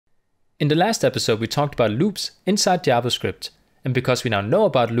In the last episode, we talked about loops inside JavaScript. And because we now know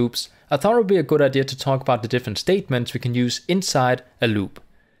about loops, I thought it would be a good idea to talk about the different statements we can use inside a loop.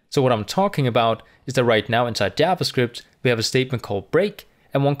 So what I'm talking about is that right now inside JavaScript, we have a statement called break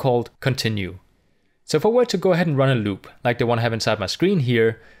and one called continue. So if I were to go ahead and run a loop, like the one I have inside my screen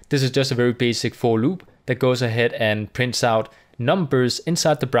here, this is just a very basic for loop that goes ahead and prints out numbers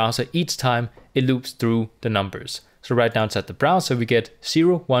inside the browser each time it loops through the numbers. So right now inside the browser, we get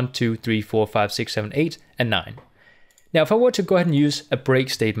 0, 1, 2, 3, 4, 5, 6, 7, 8, and 9. Now, if I were to go ahead and use a break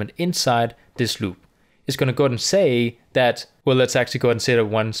statement inside this loop, it's going to go ahead and say that, well, let's actually go ahead and say that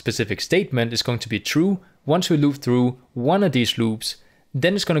one specific statement is going to be true once we loop through one of these loops.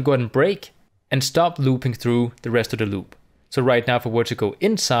 Then it's going to go ahead and break and stop looping through the rest of the loop. So right now, if I were to go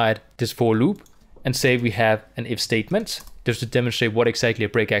inside this for loop and say we have an if statement, just to demonstrate what exactly a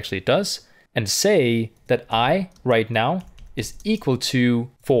break actually does, and say that I right now is equal to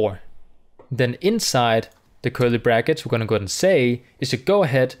 4. Then inside the curly brackets, we're going to go ahead and say is to go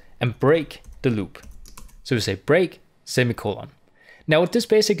ahead and break the loop. So we say break semicolon. Now what this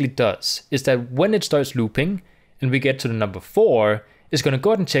basically does is that when it starts looping and we get to the number 4, it's going to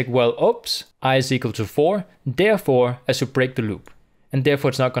go ahead and check, well, oops, I is equal to 4. Therefore, I should break the loop. And therefore,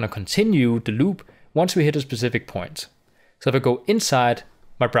 it's not going to continue the loop once we hit a specific point. So if I go inside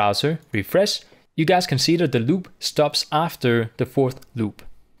my browser, refresh, you guys can see that the loop stops after the 4th loop.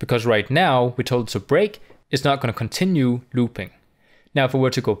 Because right now, we told it to break, it's not going to continue looping. Now, if I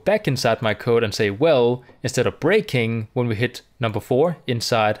were to go back inside my code and say, well, instead of breaking when we hit number 4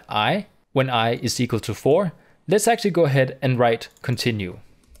 inside I, when I is equal to 4, let's actually go ahead and write continue.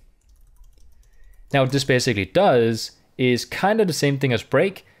 Now, what this basically does is kind of the same thing as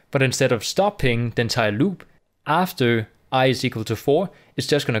break, but instead of stopping the entire loop after I is equal to 4, it's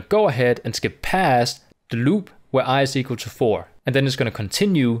just going to go ahead and skip past the loop where I is equal to 4. And then it's going to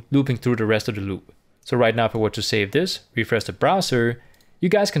continue looping through the rest of the loop. So right now, if I were to save this, refresh the browser, you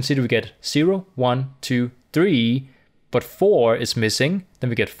guys can see that we get 0, 1, 2, 3, but 4 is missing. Then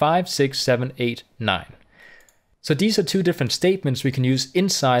we get 5, 6, 7, 8, 9. So these are two different statements we can use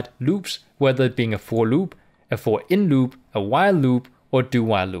inside loops, whether it being a for loop, a for in loop, a while loop, or do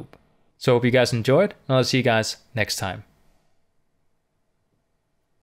while loop. So I hope you guys enjoyed, and I'll see you guys next time.